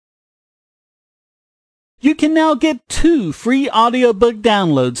You can now get 2 free audiobook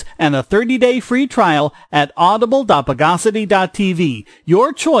downloads and a 30-day free trial at audible.bogosity.tv.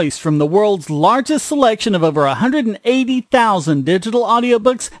 Your choice from the world's largest selection of over 180,000 digital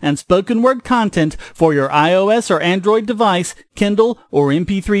audiobooks and spoken word content for your iOS or Android device, Kindle, or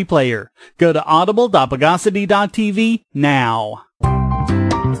MP3 player. Go to audible.bogosity.tv now.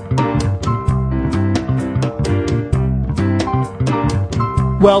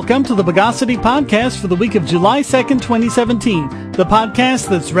 Welcome to the Bogosity Podcast for the week of July 2nd, 2017. The podcast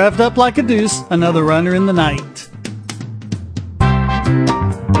that's revved up like a deuce, another runner in the night.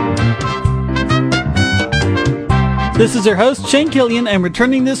 This is your host, Shane Killian, and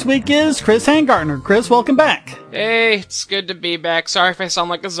returning this week is Chris Hangartner. Chris, welcome back. Hey, it's good to be back. Sorry if I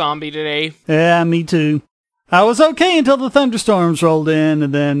sound like a zombie today. Yeah, me too. I was okay until the thunderstorms rolled in,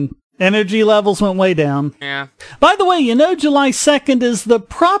 and then energy levels went way down. Yeah. By the way, you know July 2nd is the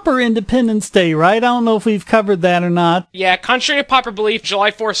proper Independence Day, right? I don't know if we've covered that or not. Yeah, contrary to popular belief, July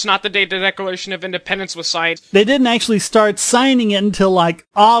 4th is not the day the Declaration of Independence was signed. They didn't actually start signing it until like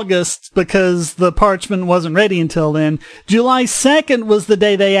August because the parchment wasn't ready until then. July 2nd was the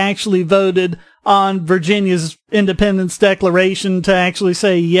day they actually voted on Virginia's Independence Declaration to actually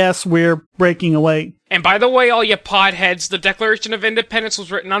say, yes, we're breaking away. And by the way, all you potheads, the Declaration of Independence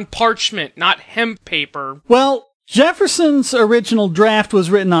was written on parchment, not hemp paper. Well, Jefferson's original draft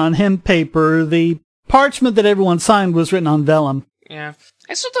was written on hemp paper. The parchment that everyone signed was written on vellum. Yeah.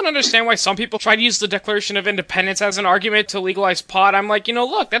 I still don't understand why some people try to use the Declaration of Independence as an argument to legalize pot. I'm like,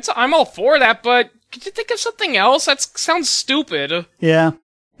 look, I'm all for that, but could you think of something else? That sounds stupid. Yeah.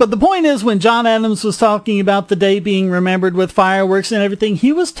 But the point is, when John Adams was talking about the day being remembered with fireworks and everything,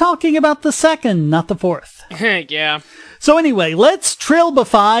 he was talking about the 2nd, not the 4th. Yeah. So anyway, let's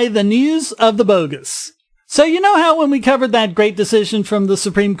trilbify the news of the bogus. So you know how when we covered that great decision from the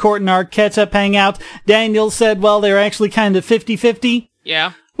Supreme Court in our catch-up hangout, Daniel said, well, they're actually kind of 50-50?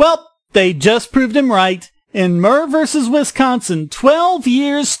 Yeah. Well, they just proved him right. In Murr versus Wisconsin, 12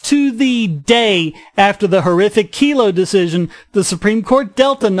 years to the day after the horrific Kelo decision, the Supreme Court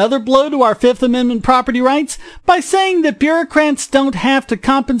dealt another blow to our Fifth Amendment property rights by saying that bureaucrats don't have to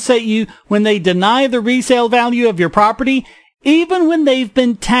compensate you when they deny the resale value of your property, even when they've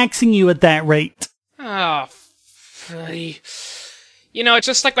been taxing you at that rate. Oh, it's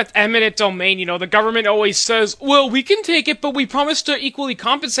just like with eminent domain, the government always says, well, we can take it, but we promise to equally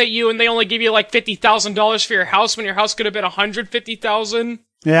compensate you, and they only give you like $50,000 for your house when your house could have been $150,000.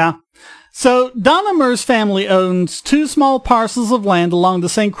 Yeah. So, Donna Murr's family owns 2 small parcels of land along the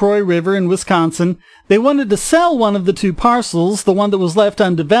St. Croix River in Wisconsin. They wanted to sell one of the 2 parcels, the one that was left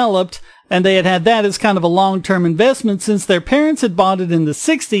undeveloped, and they had that as kind of a long-term investment since their parents had bought it in the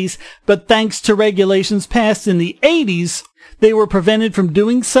 60s, but thanks to regulations passed in the 80s, they were prevented from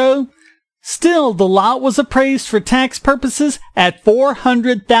doing so. Still, the lot was appraised for tax purposes at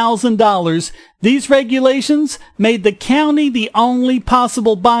 $400,000. These regulations made the county the only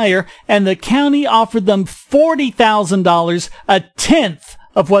possible buyer, and the county offered them $40,000, a tenth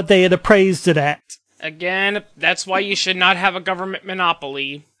of what they had appraised it at. Again, that's why you should not have a government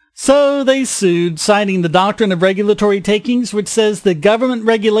monopoly. So they sued, citing the doctrine of regulatory takings, which says the government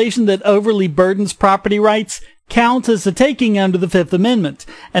regulation that overly burdens property rights counts as a taking under the Fifth Amendment,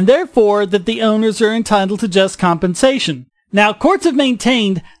 and therefore that the owners are entitled to just compensation. Now, courts have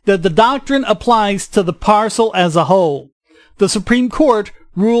maintained that the doctrine applies to the parcel as a whole. The Supreme Court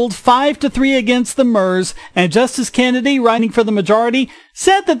ruled 5-3 against the Murrs, and Justice Kennedy, writing for the majority,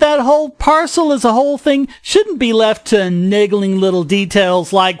 said that whole parcel as a whole thing shouldn't be left to niggling little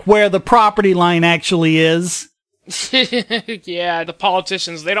details like where the property line actually is. Yeah, the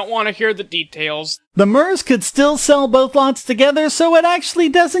politicians, they don't want to hear the details. The Murrs could still sell both lots together, so it actually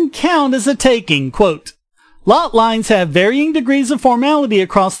doesn't count as a taking. Quote, lot lines have varying degrees of formality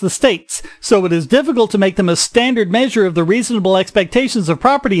across the states, so it is difficult to make them a standard measure of the reasonable expectations of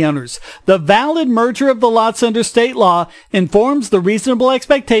property owners. The valid merger of the lots under state law informs the reasonable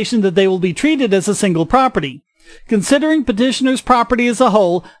expectation that they will be treated as a single property. Considering petitioners' property as a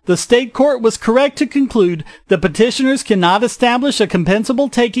whole, the state court was correct to conclude that petitioners cannot establish a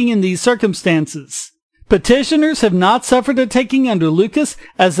compensable taking in these circumstances. Petitioners have not suffered a taking under Lucas,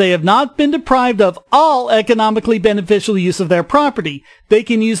 as they have not been deprived of all economically beneficial use of their property. They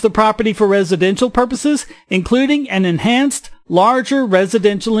can use the property for residential purposes, including an enhanced, larger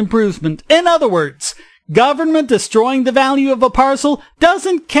residential improvement. In other words, government destroying the value of a parcel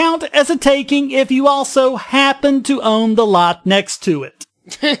doesn't count as a taking if you also happen to own the lot next to it.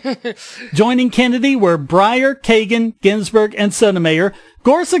 Joining Kennedy were Breyer, Kagan, Ginsburg, and Sotomayor.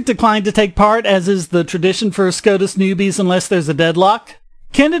 Gorsuch declined to take part, as is the tradition for SCOTUS newbies unless there's a deadlock.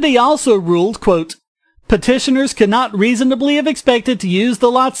 Kennedy also ruled, quote, petitioners could not reasonably have expected to use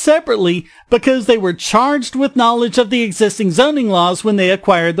the lots separately because they were charged with knowledge of the existing zoning laws when they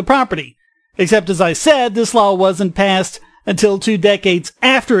acquired the property. Except, as I said, this law wasn't passed until 2 decades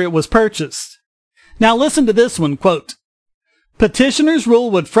after it was purchased. Now listen to this one, quote, "Petitioner's rule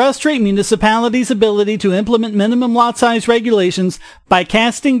would frustrate municipalities' ability to implement minimum lot size regulations by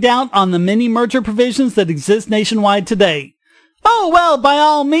casting doubt on the many merger provisions that exist nationwide today." Oh, well, by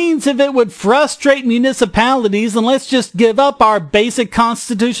all means, if it would frustrate municipalities, then let's just give up our basic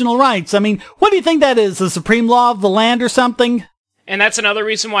constitutional rights. I mean, what do you think that is, the supreme law of the land or something? And that's another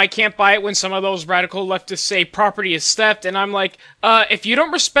reason why I can't buy it when some of those radical leftists say property is theft, and I'm like, if you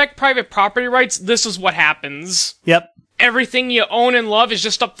don't respect private property rights, this is what happens. Yep. Everything you own and love is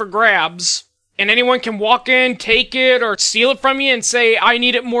just up for grabs. And anyone can walk in, take it, or steal it from you and say, I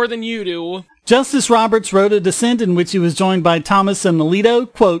need it more than you do. Justice Roberts wrote a dissent in which he was joined by Thomas and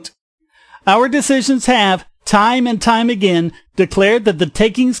Alito, quote, "Our decisions have, time and time again, declared that the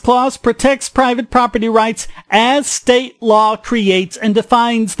Takings Clause protects private property rights as state law creates and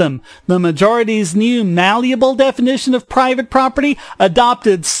defines them. The majority's new malleable definition of private property,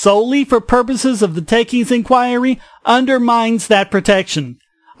 adopted solely for purposes of the takings inquiry, undermines that protection.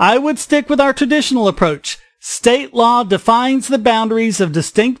 I would stick with our traditional approach. State law defines the boundaries of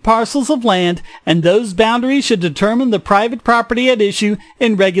distinct parcels of land, and those boundaries should determine the private property at issue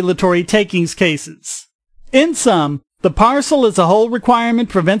in regulatory takings cases." In sum, the parcel as a whole requirement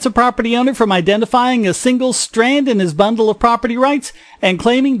prevents a property owner from identifying a single strand in his bundle of property rights and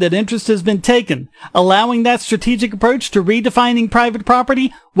claiming that interest has been taken. Allowing that strategic approach to redefining private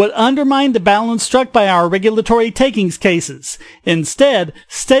property would undermine the balance struck by our regulatory takings cases. Instead,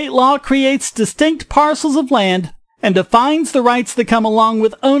 state law creates distinct parcels of land and defines the rights that come along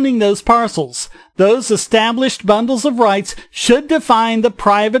with owning those parcels. Those established bundles of rights should define the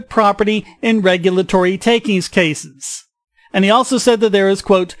private property in regulatory takings cases. And he also said that there is,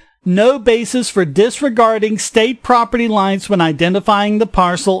 quote, "no basis for disregarding state property lines when identifying the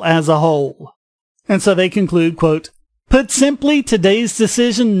parcel as a whole." And so they conclude, quote, "Put simply, today's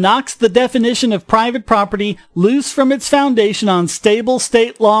decision knocks the definition of private property loose from its foundation on stable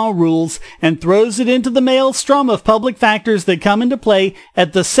state law rules and throws it into the maelstrom of public factors that come into play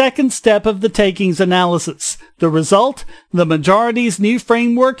at the second step of the takings analysis. The result? The majority's new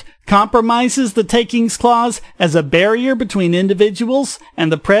framework compromises the Takings Clause as a barrier between individuals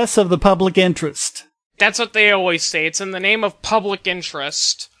and the press of the public interest." That's what they always say. It's in the name of public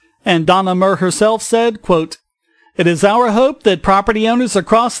interest. And Donna Murr herself said, quote, "It is our hope that property owners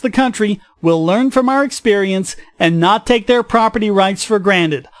across the country will learn from our experience and not take their property rights for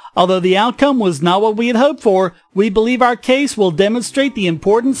granted. Although the outcome was not what we had hoped for, we believe our case will demonstrate the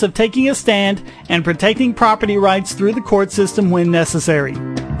importance of taking a stand and protecting property rights through the court system when necessary."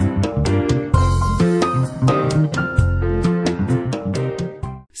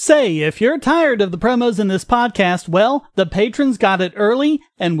 Say, if you're tired of the promos in this podcast, well, the patrons got it early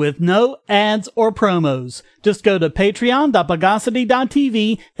and with no ads or promos. Just go to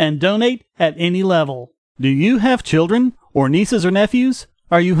patreon.bogosity.tv and donate at any level. Do you have children or nieces or nephews?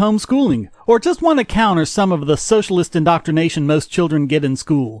 Are you homeschooling or just want to counter some of the socialist indoctrination most children get in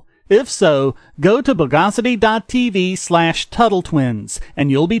school? If so, go to bogosity.tv/TuttleTwins,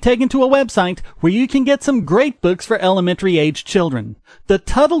 and you'll be taken to a website where you can get some great books for elementary-aged children. The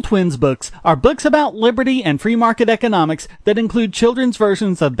Tuttle Twins books are books about liberty and free market economics that include children's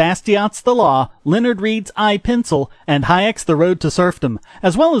versions of Bastiat's The Law, Leonard Read's I, Pencil, and Hayek's The Road to Serfdom,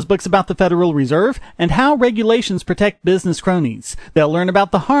 as well as books about the Federal Reserve and how regulations protect business cronies. They'll learn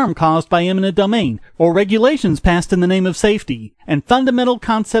about the harm caused by eminent domain, or regulations passed in the name of safety, and fundamental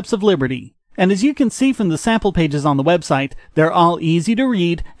concepts of liberty. And as you can see from the sample pages on the website, they're all easy to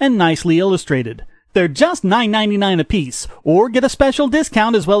read and nicely illustrated. They're just $9.99 a piece, or get a special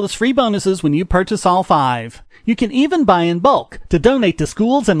discount as well as free bonuses when you purchase all 5. You can even buy in bulk to donate to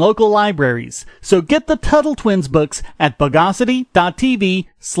schools and local libraries. So get the Tuttle Twins books at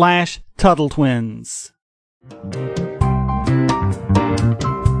bogosity.tv/TuttleTwins.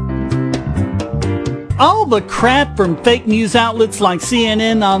 All the crap from fake news outlets like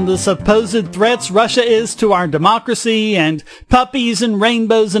CNN on the supposed threats Russia is to our democracy and puppies and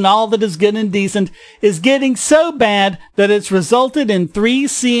rainbows and all that is good and decent is getting so bad that it's resulted in 3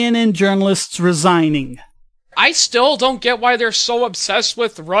 CNN journalists resigning. I still don't get why they're so obsessed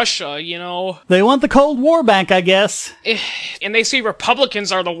with Russia, you know. They want the Cold War back, I guess. And they say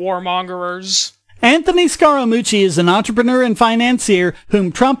Republicans are the warmongers. Anthony Scaramucci is an entrepreneur and financier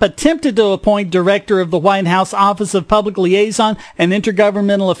whom Trump attempted to appoint director of the White House Office of Public Liaison and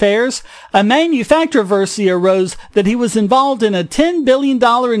Intergovernmental Affairs. A manufacturoversy arose that he was involved in a $10 billion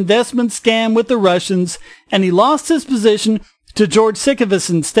investment scam with the Russians, and he lost his position to George Sikovich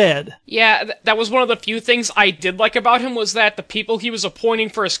instead. Yeah, that was one of the few things I did like about him, was that the people he was appointing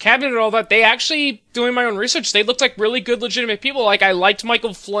for his cabinet and all that, they actually, doing my own research, they looked like really good, legitimate people. Like, I liked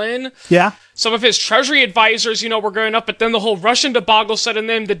Michael Flynn. Yeah. Some of his treasury advisors, were going up, but then the whole Russian debacle set, and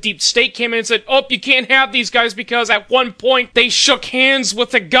then the deep state came in and said, oh, you can't have these guys because at one point they shook hands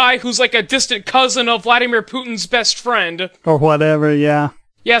with a guy who's like a distant cousin of Vladimir Putin's best friend. Or whatever, yeah.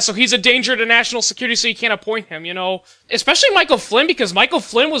 Yeah, so he's a danger to national security, so you can't appoint him, Especially Michael Flynn, because Michael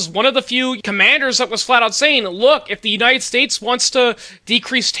Flynn was one of the few commanders that was flat out saying, look, if the United States wants to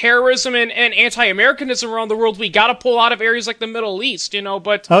decrease terrorism and anti-Americanism around the world, we gotta pull out of areas like the Middle East,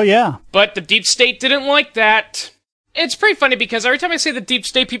 but... Oh, yeah. But the deep state didn't like that. It's pretty funny because every time I say the deep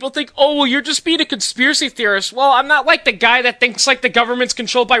state, people think, oh, well, you're just being a conspiracy theorist. Well, I'm not like the guy that thinks like the government's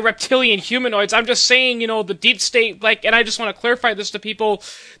controlled by reptilian humanoids. I'm just saying, the deep state, and I just want to clarify this to people,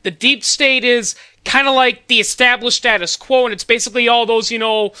 the deep state is kind of like the established status quo, and it's basically all those,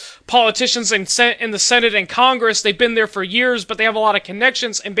 politicians in the Senate and Congress. They've been there for years, but they have a lot of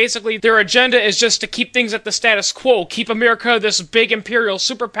connections, and basically their agenda is just to keep things at the status quo, keep America this big imperial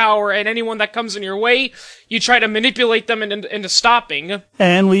superpower, and anyone that comes in your way, you try to manipulate them into stopping.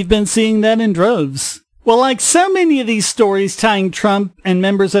 And we've been seeing that in droves. Well, like so many of these stories tying Trump and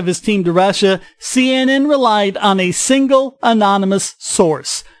members of his team to Russia, CNN relied on a single anonymous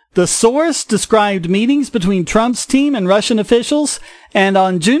source. The source described meetings between Trump's team and Russian officials, and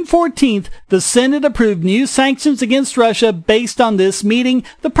on June 14th, the Senate approved new sanctions against Russia based on this meeting.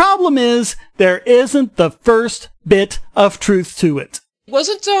 The problem is, there isn't the first bit of truth to it.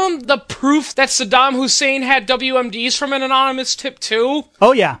 Wasn't the proof that Saddam Hussein had WMDs from an anonymous tip too?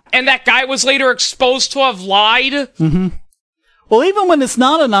 Oh, yeah. And that guy was later exposed to have lied? Mm-hmm. Well, even when it's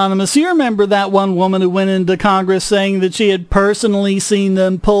not anonymous, you remember that one woman who went into Congress saying that she had personally seen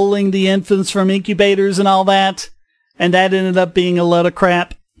them pulling the infants from incubators and all that, and that ended up being a load of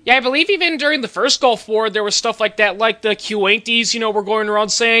crap. Yeah, I believe even during the first Gulf War, there was stuff like that, like the Kuwaitis, were going around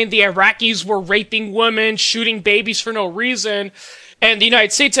saying the Iraqis were raping women, shooting babies for no reason. And the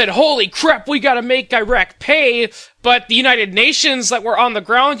United States said, holy crap, we gotta make Iraq pay. But the United Nations that were on the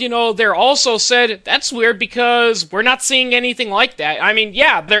ground, they're also said, that's weird because we're not seeing anything like that. I mean,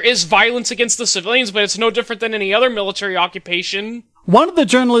 yeah, there is violence against the civilians, but it's no different than any other military occupation. One of the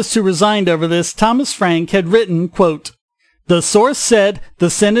journalists who resigned over this, Thomas Frank, had written, quote, the source said the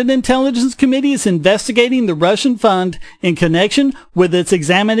Senate Intelligence Committee is investigating the Russian fund in connection with its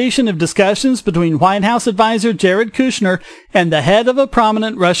examination of discussions between White House advisor Jared Kushner and the head of a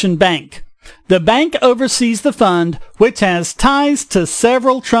prominent Russian bank. The bank oversees the fund, which has ties to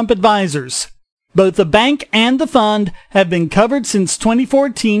several Trump advisors. Both the bank and the fund have been covered since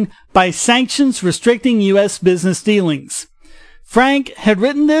 2014 by sanctions restricting U.S. business dealings. Frank had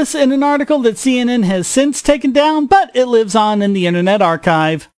written this in an article that CNN has since taken down, but it lives on in the Internet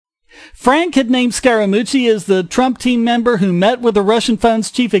Archive. Frank had named Scaramucci as the Trump team member who met with the Russian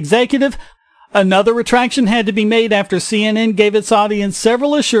fund's chief executive. Another retraction had to be made after CNN gave its audience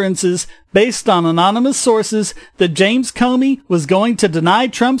several assurances based on anonymous sources that James Comey was going to deny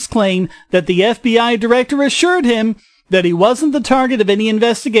Trump's claim that the FBI director assured him that he wasn't the target of any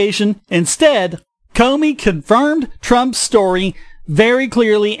investigation. Instead, Comey confirmed Trump's story very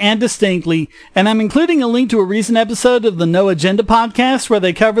clearly and distinctly, and I'm including a link to a recent episode of the No Agenda podcast where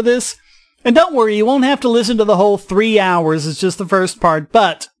they cover this. And don't worry, you won't have to listen to the whole 3 hours, it's just the first part,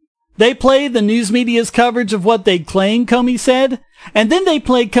 but they play the news media's coverage of what they claim Comey said, and then they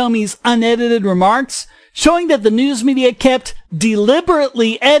play Comey's unedited remarks, showing that the news media kept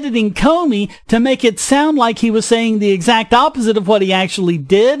deliberately editing Comey to make it sound like he was saying the exact opposite of what he actually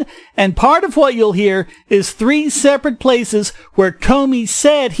did. And part of what you'll hear is 3 separate places where Comey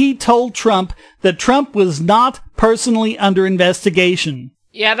said he told Trump that Trump was not personally under investigation.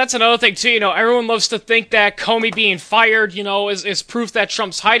 Yeah, that's another thing too, everyone loves to think that Comey being fired, is proof that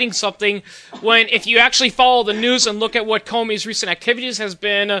Trump's hiding something, when if you actually follow the news and look at what Comey's recent activities has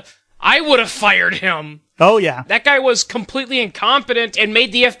been, I would have fired him. Oh, yeah. That guy was completely incompetent and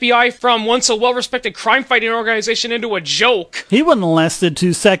made the FBI from once a well-respected crime-fighting organization into a joke. He wouldn't have lasted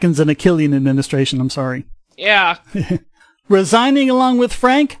 2 seconds in a Killian administration, I'm sorry. Yeah. Resigning along with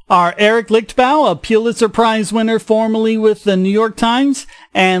Frank are Eric Lichtbau, a Pulitzer Prize winner formerly with the New York Times,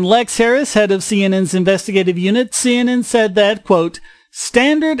 and Lex Harris, head of CNN's investigative unit. CNN said that, quote,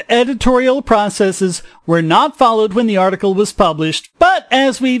 Standard editorial processes were not followed when the article was published, but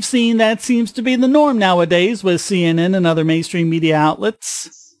as we've seen, that seems to be the norm nowadays with CNN and other mainstream media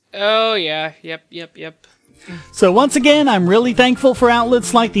outlets. Oh, yeah. Yep. So once again, I'm really thankful for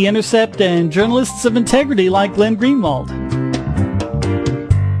outlets like The Intercept and journalists of integrity like Glenn Greenwald.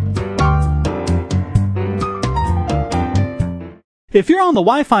 If you're on the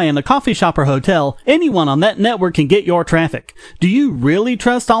Wi-Fi in a coffee shop or hotel, anyone on that network can get your traffic. Do you really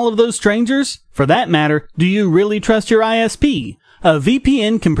trust all of those strangers? For that matter, do you really trust your ISP? A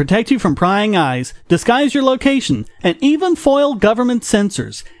VPN can protect you from prying eyes, disguise your location, and even foil government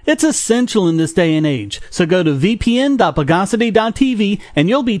censors. It's essential in this day and age, so go to vpn.bogosity.tv and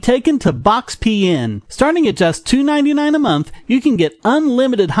you'll be taken to BoxPN. Starting at just $2.99 a month, you can get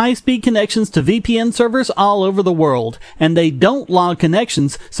unlimited high-speed connections to VPN servers all over the world, and they don't log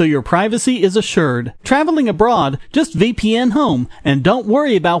connections, so your privacy is assured. Traveling abroad, just VPN home, and don't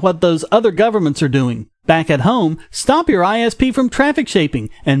worry about what those other governments are doing. Back at home, stop your ISP from traffic shaping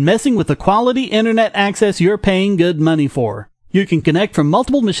and messing with the quality internet access you're paying good money for. You can connect from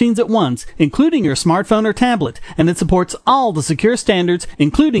multiple machines at once, including your smartphone or tablet, and it supports all the secure standards,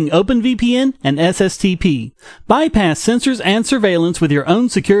 including OpenVPN and SSTP. Bypass censors and surveillance with your own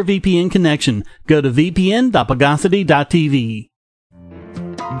secure VPN connection. Go to vpn.bogosity.tv.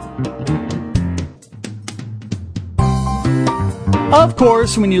 Of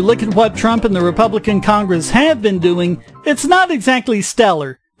course, when you look at what Trump and the Republican Congress have been doing, it's not exactly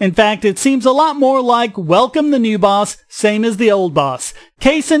stellar. In fact, it seems a lot more like welcome the new boss, same as the old boss.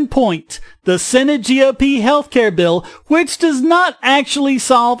 Case in point, the Senate GOP healthcare bill, which does not actually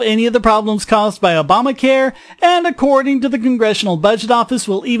solve any of the problems caused by Obamacare, and according to the Congressional Budget Office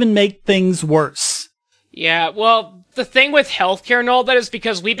will even make things worse. Yeah, well, the thing with healthcare and all that is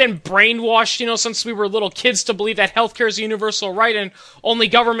because we've been brainwashed, since we were little kids to believe that healthcare is a universal right and only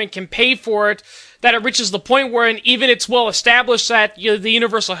government can pay for it, that it reaches the point where even it's well established that the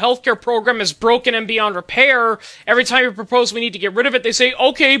universal healthcare program is broken and beyond repair. Every time you propose we need to get rid of it, they say,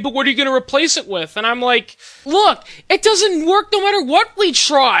 okay, but what are you going to replace it with? And I'm like, look, it doesn't work no matter what we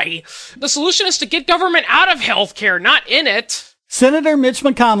try. The solution is to get government out of healthcare, not in it. Senator Mitch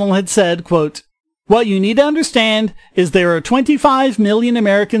McConnell had said, quote, "What you need to understand is there are 25 million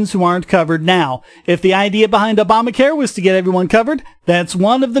Americans who aren't covered now. If the idea behind Obamacare was to get everyone covered, that's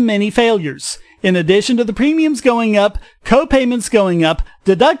one of the many failures. In addition to the premiums going up, co-payments going up,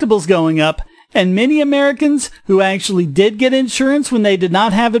 deductibles going up, and many Americans who actually did get insurance when they did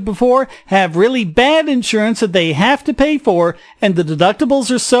not have it before have really bad insurance that they have to pay for, and the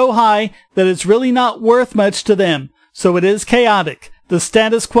deductibles are so high that it's really not worth much to them. So it is chaotic. The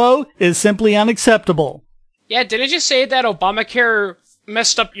status quo is simply unacceptable." Yeah, didn't you say that Obamacare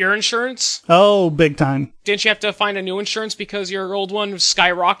messed up your insurance? Oh, big time. Didn't you have to find a new insurance because your old one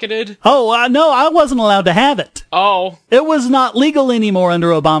skyrocketed? Oh, no, I wasn't allowed to have it. Oh. It was not legal anymore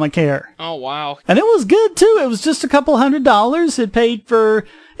under Obamacare. Oh, wow. And it was good, too. It was just a couple $100. It paid for,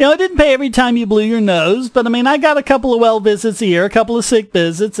 it didn't pay every time you blew your nose, but I got a couple of well visits a year, a couple of sick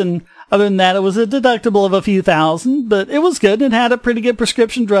visits, and other than that, it was a deductible of a few thousand, but it was good, and it had a pretty good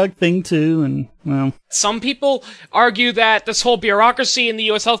prescription drug thing, too, and, well. Some people argue that this whole bureaucracy in the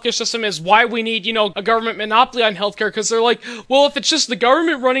U.S. healthcare system is why we need, a government monopoly on healthcare, because they're like, well, if it's just the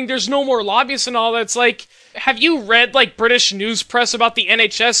government running, there's no more lobbyists and all that. It's like, have you read, British news press about the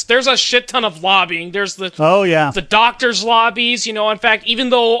NHS? There's a shit ton of lobbying. There's the doctors' lobbies, in fact, even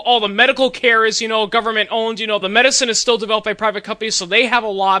though all the medical care is, government-owned, the medicine is still developed by private companies, so they have a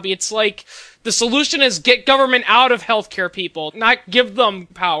lobby. It's like, the solution is get government out of healthcare, people, not give them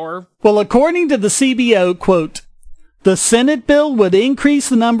power. Well, according to the CBO, quote, "The Senate bill would increase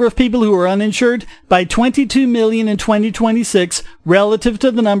the number of people who are uninsured by 22 million in 2026 relative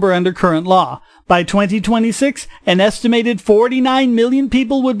to the number under current law. By 2026, an estimated 49 million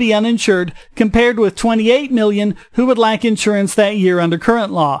people would be uninsured, compared with 28 million who would lack insurance that year under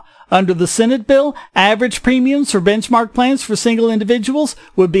current law. Under the Senate bill, average premiums for benchmark plans for single individuals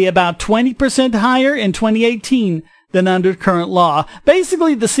would be about 20% higher in 2018 than under current law."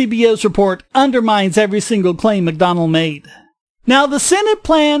 Basically, the CBO's report undermines every single claim McDonnell made. Now, the Senate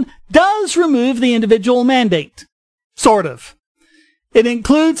plan does remove the individual mandate. Sort of. It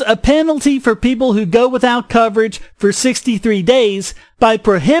includes a penalty for people who go without coverage for 63 days by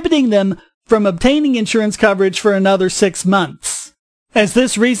prohibiting them from obtaining insurance coverage for another 6 months. As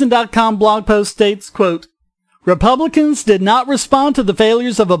this Reason.com blog post states, quote, "Republicans did not respond to the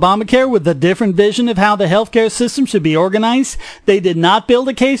failures of Obamacare with a different vision of how the healthcare system should be organized. They did not build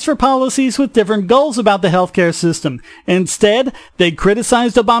a case for policies with different goals about the healthcare system. Instead, they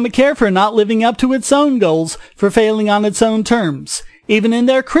criticized Obamacare for not living up to its own goals, for failing on its own terms. Even in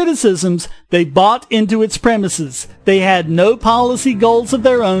their criticisms, they bought into its premises. They had no policy goals of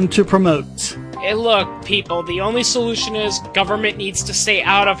their own to promote. Hey, look, people, the only solution is government needs to stay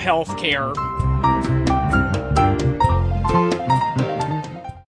out of healthcare.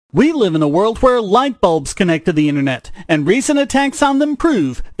 We live in a world where light bulbs connect to the internet, and recent attacks on them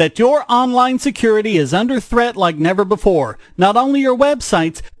prove that your online security is under threat like never before. Not only your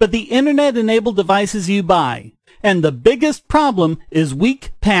websites, but the internet-enabled devices you buy. And the biggest problem is weak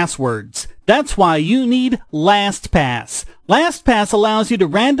passwords. That's why you need LastPass. LastPass allows you to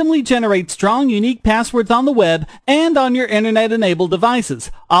randomly generate strong, unique passwords on the web and on your internet-enabled devices,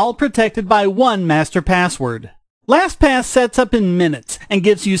 all protected by one master password. LastPass sets up in minutes and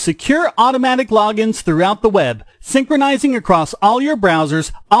gives you secure automatic logins throughout the web, synchronizing across all your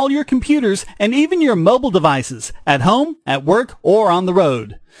browsers, all your computers, and even your mobile devices, at home, at work, or on the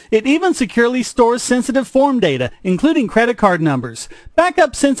road. It even securely stores sensitive form data, including credit card numbers,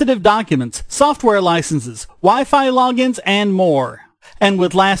 backup sensitive documents, software licenses, Wi-Fi logins, and more. And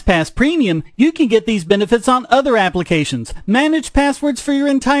with LastPass Premium, you can get these benefits on other applications, manage passwords for your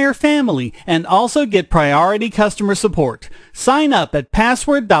entire family, and also get priority customer support. Sign up at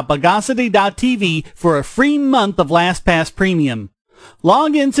password.bogosity.tv for a free month of LastPass Premium.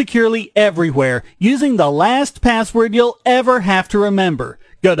 Log in securely everywhere using the last password you'll ever have to remember.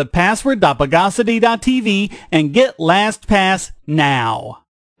 Go to password.bogosity.tv and get LastPass now.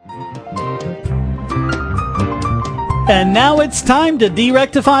 And now it's time to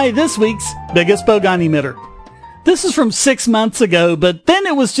de-rectify this week's biggest bogon emitter. This is from 6 months ago, but then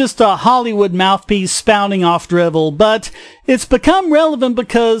it was just a Hollywood mouthpiece spouting off drivel. But it's become relevant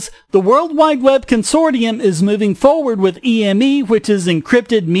because the World Wide Web Consortium is moving forward with EME, which is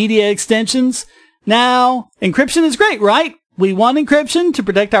encrypted media extensions. Now, encryption is great, right? We want encryption to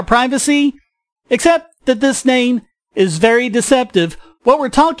protect our privacy, except that this name is very deceptive. What we're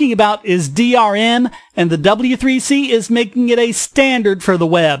talking about is DRM, and the W3C is making it a standard for the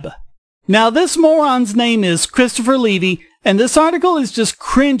web. Now, this moron's name is Christopher Levy, and this article is just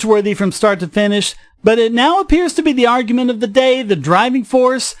cringeworthy from start to finish, but it now appears to be the argument of the day, the driving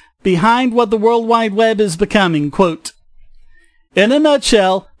force behind what the World Wide Web is becoming. Quote, in a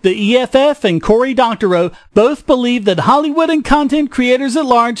nutshell, the EFF and Cory Doctorow both believe that Hollywood and content creators at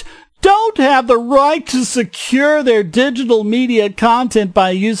large don't have the right to secure their digital media content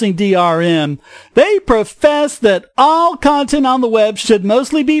by using DRM. They profess that all content on the web should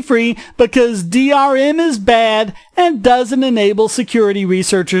mostly be free because DRM is bad and doesn't enable security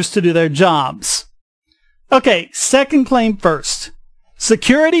researchers to do their jobs. Okay, second claim first.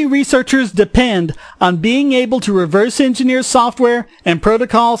 Security researchers depend on being able to reverse engineer software and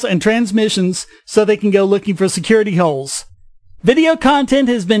protocols and transmissions so they can go looking for security holes. Video content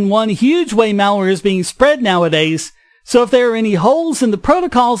has been one huge way malware is being spread nowadays, so if there are any holes in the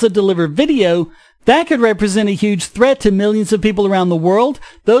protocols that deliver video, that could represent a huge threat to millions of people around the world.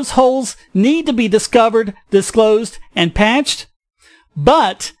 Those holes need to be discovered, disclosed, and patched.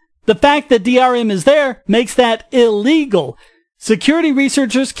 But the fact that DRM is there makes that illegal. Security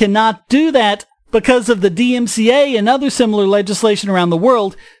researchers cannot do that because of the DMCA and other similar legislation around the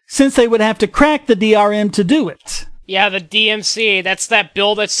world, since they would have to crack the DRM to do it. Yeah, the DMCA, that's that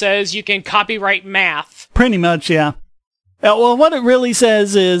bill that says you can copyright math. Pretty much, yeah. Well, what it really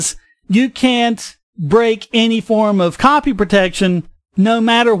says is you can't break any form of copy protection no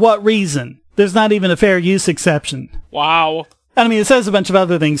matter what reason. There's not even a fair use exception. Wow. I mean, it says a bunch of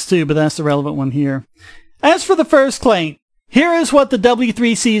other things too, but that's the relevant one here. As for the first claim, here is what the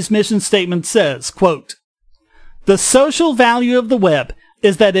W3C's mission statement says, quote, the social value of the web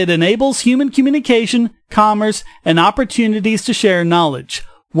is that it enables human communication, commerce, and opportunities to share knowledge.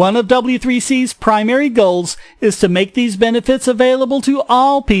 One of W3C's primary goals is to make these benefits available to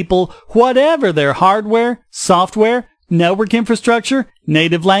all people, whatever their hardware, software, network infrastructure,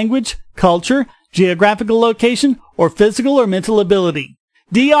 native language, culture, geographical location, or physical or mental ability.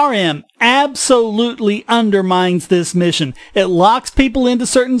 DRM absolutely undermines this mission. It locks people into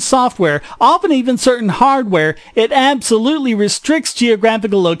certain software, often even certain hardware. It absolutely restricts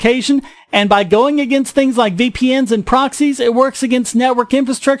geographical location, and by going against things like VPNs and proxies, it works against network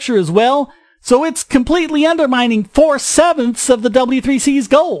infrastructure as well. So it's completely undermining 4/7 of the W3C's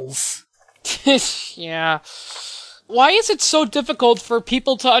goals. Yeah. Why is it so difficult for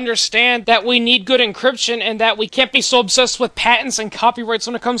people to understand that we need good encryption and that we can't be so obsessed with patents and copyrights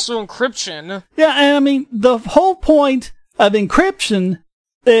when it comes to encryption? Yeah, and I mean, the whole point of encryption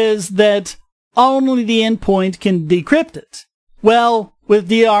is that only the endpoint can decrypt it. Well, with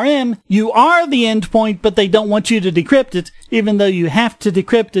DRM, you are the endpoint, but they don't want you to decrypt it, even though you have to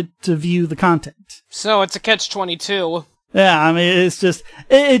decrypt it to view the content. So it's a catch-22. Yeah, I mean, it's just,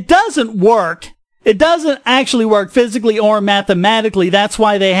 it doesn't work. It doesn't actually work physically or mathematically. That's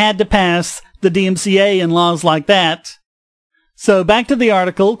why they had to pass the DMCA and laws like that. So back to the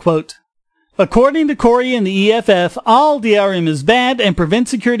article, quote, according to Corey and the EFF, all DRM is bad and prevents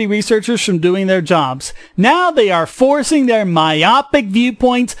security researchers from doing their jobs. Now they are forcing their myopic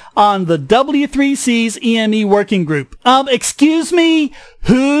viewpoints on the W3C's EME working group. Excuse me?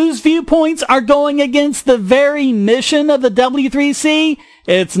 Whose viewpoints are going against the very mission of the W3C?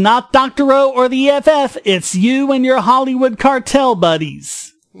 It's not Dr. O or the EFF. It's you and your Hollywood cartel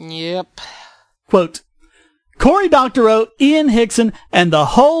buddies. Yep. Quote, Cory Doctorow, Ian Hickson, and the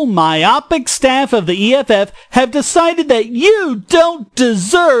whole myopic staff of the EFF have decided that you don't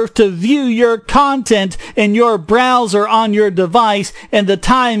deserve to view your content in your browser on your device in the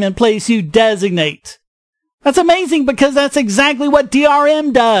time and place you designate. That's amazing because that's exactly what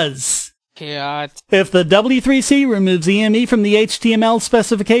DRM does. God. If the W3C removes EME from the HTML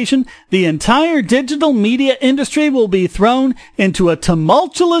specification, the entire digital media industry will be thrown into a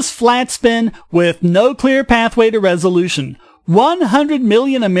tumultuous flat spin with no clear pathway to resolution. 100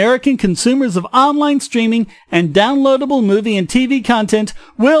 million American consumers of online streaming and downloadable movie and TV content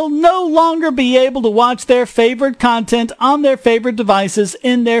will no longer be able to watch their favorite content on their favorite devices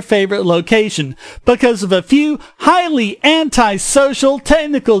in their favorite location because of a few highly antisocial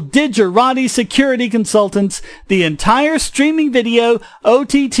technical digerati security consultants. The entire streaming video,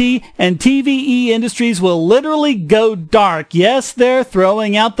 OTT, and TVE industries will literally go dark. Yes, they're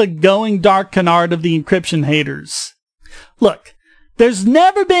throwing out the going dark canard of the encryption haters. Look, there's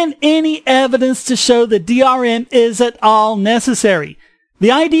never been any evidence to show that DRM is at all necessary.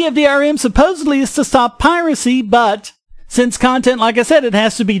 The idea of DRM supposedly is to stop piracy, but since content, like I said, it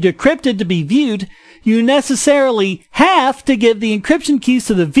has to be decrypted to be viewed, you necessarily have to give the encryption keys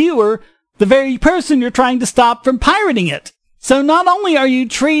to the viewer, the very person you're trying to stop from pirating it. So not only are you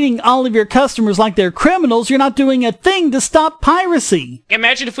treating all of your customers like they're criminals, you're not doing a thing to stop piracy.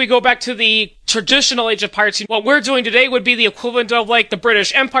 Imagine if we go back to the traditional age of piracy. What we're doing today would be the equivalent of like the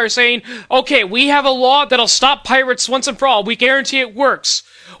British Empire saying, okay, we have a law that'll stop pirates once and for all. We guarantee it works.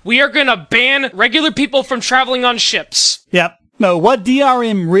 We are going to ban regular people from traveling on ships. Yep. No, what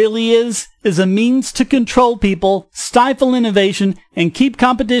DRM really is a means to control people, stifle innovation, and keep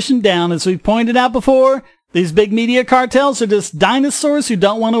competition down. As we've pointed out before, these big media cartels are just dinosaurs who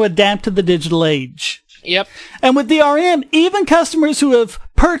don't want to adapt to the digital age. Yep. And with DRM, even customers who have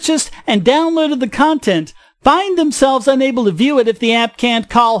purchased and downloaded the content find themselves unable to view it if the app can't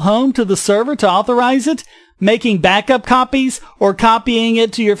call home to the server to authorize it. Making backup copies or copying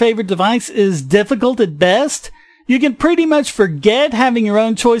it to your favorite device is difficult at best. You can pretty much forget having your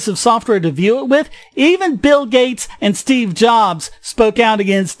own choice of software to view it with. Even Bill Gates and Steve Jobs spoke out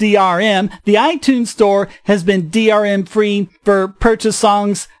against DRM. The iTunes Store has been DRM free for purchased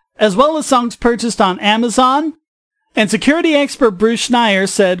songs as well as songs purchased on Amazon. And security expert Bruce Schneier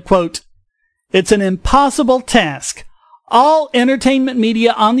said, quote, it's an impossible task. All entertainment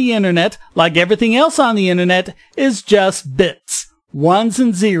media on the internet, like everything else on the internet, is just bits, ones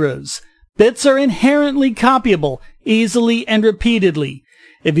and zeros. Bits are inherently copyable, easily and repeatedly.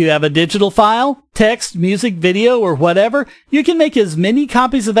 If you have a digital file, text, music, video, or whatever, you can make as many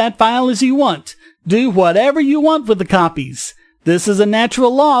copies of that file as you want. Do whatever you want with the copies. This is a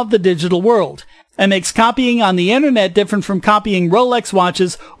natural law of the digital world, and makes copying on the internet different from copying Rolex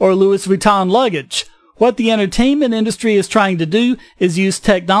watches or Louis Vuitton luggage. What the entertainment industry is trying to do is use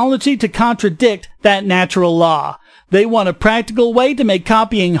technology to contradict that natural law. They want a practical way to make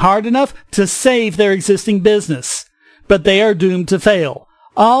copying hard enough to save their existing business. But they are doomed to fail.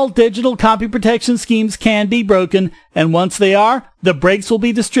 All digital copy protection schemes can be broken, and once they are, the breaks will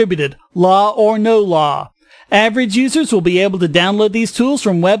be distributed, law or no law. Average users will be able to download these tools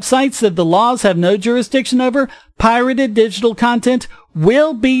from websites that the laws have no jurisdiction over. Pirated digital content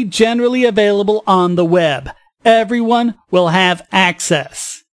will be generally available on the web. Everyone will have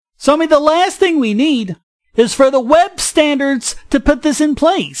access. So, the last thing we need is for the web standards to put this in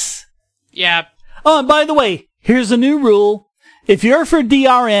place. Yeah. Oh, and by the way, here's a new rule. If you're for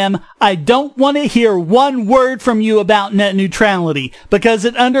DRM, I don't want to hear one word from you about net neutrality, because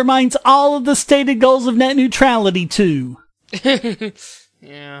it undermines all of the stated goals of net neutrality too.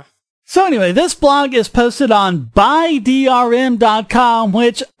 Yeah. So anyway, this blog is posted on buydrm.com,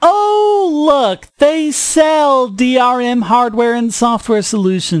 which, oh look, they sell DRM hardware and software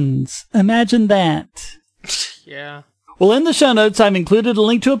solutions. Imagine that. Yeah. Well, in the show notes, I've included a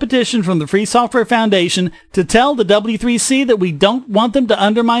link to a petition from the Free Software Foundation to tell the W3C that we don't want them to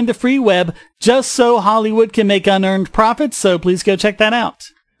undermine the free web just so Hollywood can make unearned profits, so please go check that out.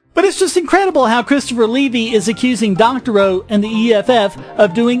 But it's just incredible how Christopher Levy is accusing Dr. O and the EFF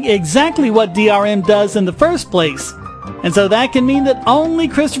of doing exactly what DRM does in the first place. And so that can mean that only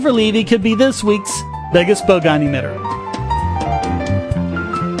Christopher Levy could be this week's biggest bogon emitter.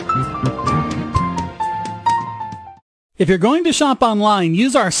 If you're going to shop online,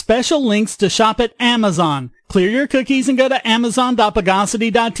 use our special links to shop at Amazon. Clear your cookies and go to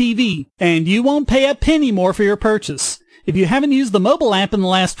amazon.bogosity.tv, and you won't pay a penny more for your purchase. If you haven't used the mobile app in the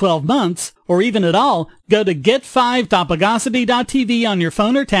last 12 months, or even at all, go to get5.bogosity.tv on your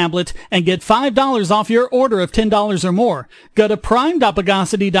phone or tablet and get $5 off your order of $10 or more. Go to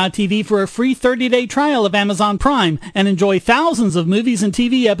prime.bogosity.tv for a free 30-day trial of Amazon Prime and enjoy thousands of movies and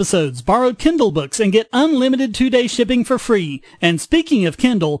TV episodes, borrow Kindle books, and get unlimited 2-day shipping for free. And speaking of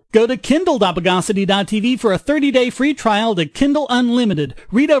Kindle, go to kindle.bogosity.tv for a 30-day free trial to Kindle Unlimited.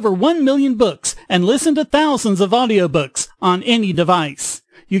 Read over 1 million books and listen to thousands of audiobooks on any device.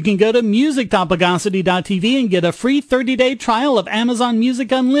 You can go to music.bogosity.tv and get a free 30-day trial of Amazon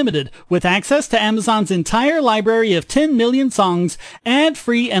Music Unlimited with access to Amazon's entire library of 10 million songs,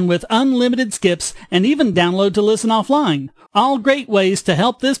 ad-free and with unlimited skips, and even download to listen offline. All great ways to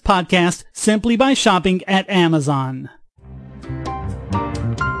help this podcast simply by shopping at Amazon.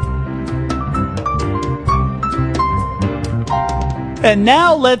 And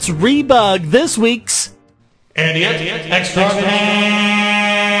now let's rebug this week's Idiot Extraordinaire.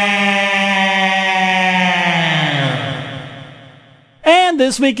 And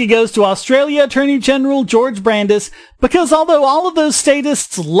this week it goes to Australia Attorney General George Brandis, because although all of those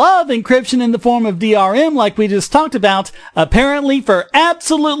statists love encryption in the form of DRM like we just talked about, apparently for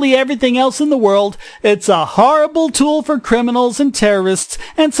absolutely everything else in the world, it's a horrible tool for criminals and terrorists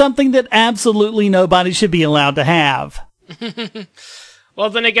and something that absolutely nobody should be allowed to have. Well,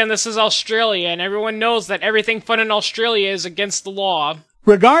 then again, this is Australia, and everyone knows that everything fun in Australia is against the law.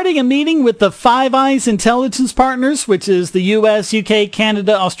 Regarding a meeting with the Five Eyes intelligence partners, which is the US, UK,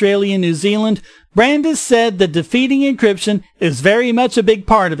 Canada, Australia, and New Zealand, Brandis said that defeating encryption is very much a big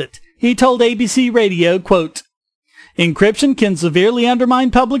part of it. He told ABC Radio, quote, "Encryption can severely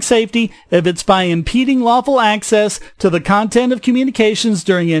undermine public safety if it's by impeding lawful access to the content of communications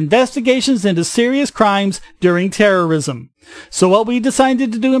during investigations into serious crimes during terrorism. So what we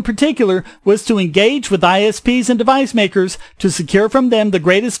decided to do in particular was to engage with ISPs and device makers to secure from them the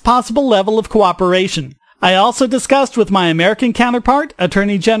greatest possible level of cooperation. I also discussed with my American counterpart,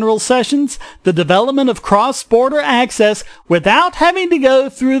 Attorney General Sessions, the development of cross-border access without having to go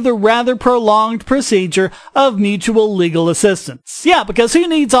through the rather prolonged procedure of mutual legal assistance." Yeah, because who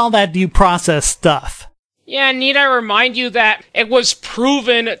needs all that due process stuff? Yeah, need I remind you that it was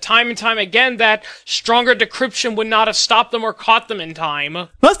proven time and time again that stronger decryption would not have stopped them or caught them in time.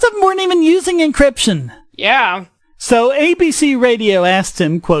 Most of them weren't even using encryption. Yeah. So ABC Radio asked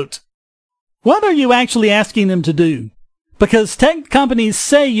him, quote, "What are you actually asking them to do? Because tech companies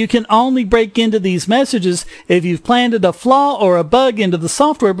say you can only break into these messages if you've planted a flaw or a bug into the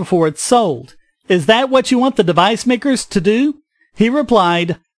software before it's sold. Is that what you want the device makers to do?" He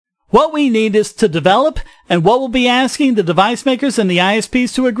replied, "What we need is to develop, and what we'll be asking the device makers and the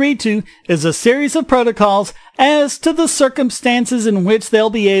ISPs to agree to is a series of protocols as to the circumstances in which they'll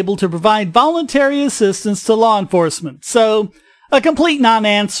be able to provide voluntary assistance to law enforcement." So, a complete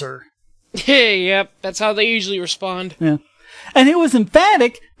non-answer. Yep, that's how they usually respond. Yeah. And he was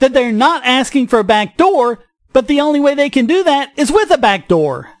emphatic that they're not asking for a backdoor, but the only way they can do that is with a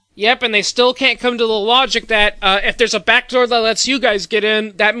backdoor. Yep, and they still can't come to the logic that if there's a backdoor that lets you guys get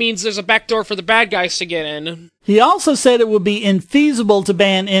in, that means there's a backdoor for the bad guys to get in. He also said it would be infeasible to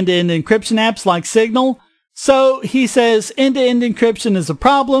ban end-to-end encryption apps like Signal. So he says end-to-end encryption is a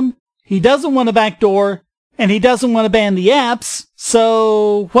problem, he doesn't want a backdoor, and he doesn't want to ban the apps,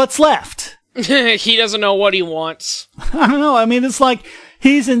 so what's left? He doesn't know what he wants. I don't know, I mean, it's like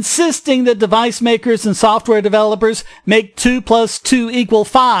he's insisting that device makers and software developers make 2 + 2 =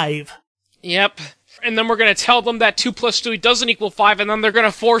 5. Yep. And then we're going to tell them that 2 + 2 doesn't equal 5, and then they're going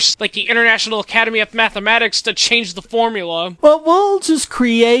to force, like, the International Academy of Mathematics to change the formula. Well, we'll just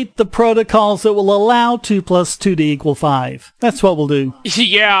create the protocols that will allow 2 + 2 to = 5. That's what we'll do.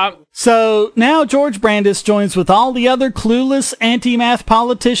 Yeah. So now George Brandis joins with all the other clueless anti-math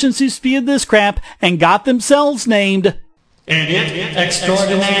politicians who spewed this crap and got themselves named Idiot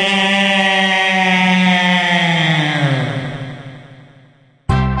Extraordinaire.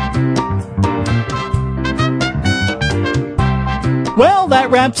 Well, that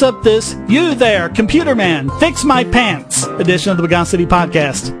wraps up this You There, Computer Man, Fix My Pants edition of the Bogosity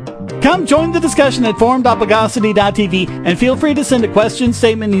Podcast. Come join the discussion at forum.bogosity.tv and feel free to send a question,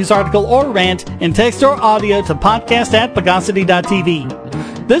 statement, news article, or rant in text or audio to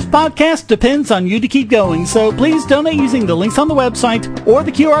podcast@bogosity.tv. This podcast depends on you to keep going, so please donate using the links on the website or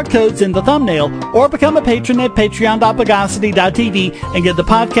the QR codes in the thumbnail, or become a patron at patreon.bogosity.tv and get the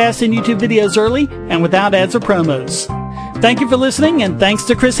podcast and YouTube videos early and without ads or promos. Thank you for listening, and thanks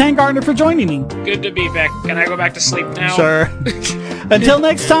to Chris Hangartner for joining me. Good to be back. Can I go back to sleep now? Sure. Until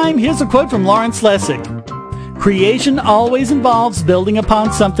next time, here's a quote from Lawrence Lessig. Creation always involves building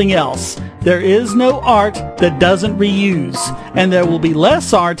upon something else. There is no art that doesn't reuse, and there will be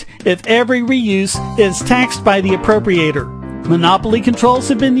less art if every reuse is taxed by the appropriator. Monopoly controls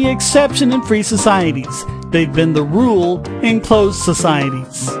have been the exception in free societies. They've been the rule in closed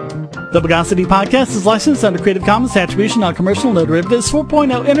societies. The Bogosity Podcast is licensed under Creative Commons Attribution Non-Commercial No Derivatives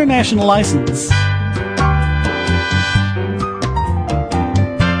 4.0 International License.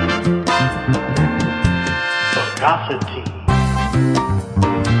 Bogosity.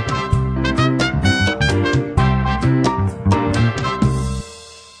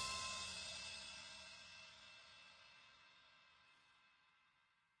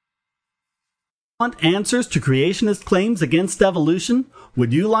 Want answers to creationist claims against evolution?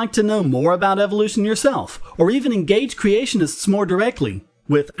 Would you like to know more about evolution yourself, or even engage creationists more directly,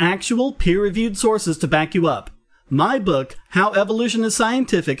 with actual peer-reviewed sources to back you up? My book, How Evolution is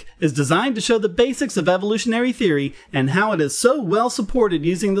Scientific, is designed to show the basics of evolutionary theory and how it is so well supported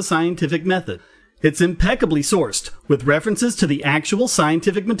using the scientific method. It's impeccably sourced, with references to the actual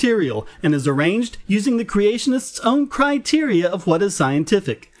scientific material, and is arranged using the creationists' own criteria of what is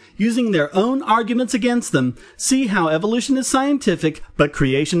scientific. Using their own arguments against them, see how evolution is scientific, but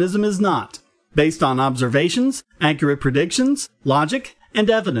creationism is not, based on observations, accurate predictions, logic, and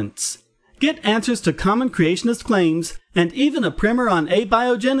evidence. Get answers to common creationist claims, and even a primer on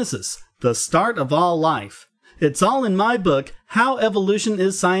abiogenesis, the start of all life. It's all in my book, How Evolution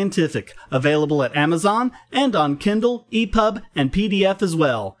is Scientific, available at Amazon and on Kindle, EPUB, and PDF as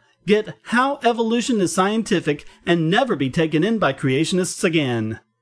well. Get How Evolution is Scientific and never be taken in by creationists again.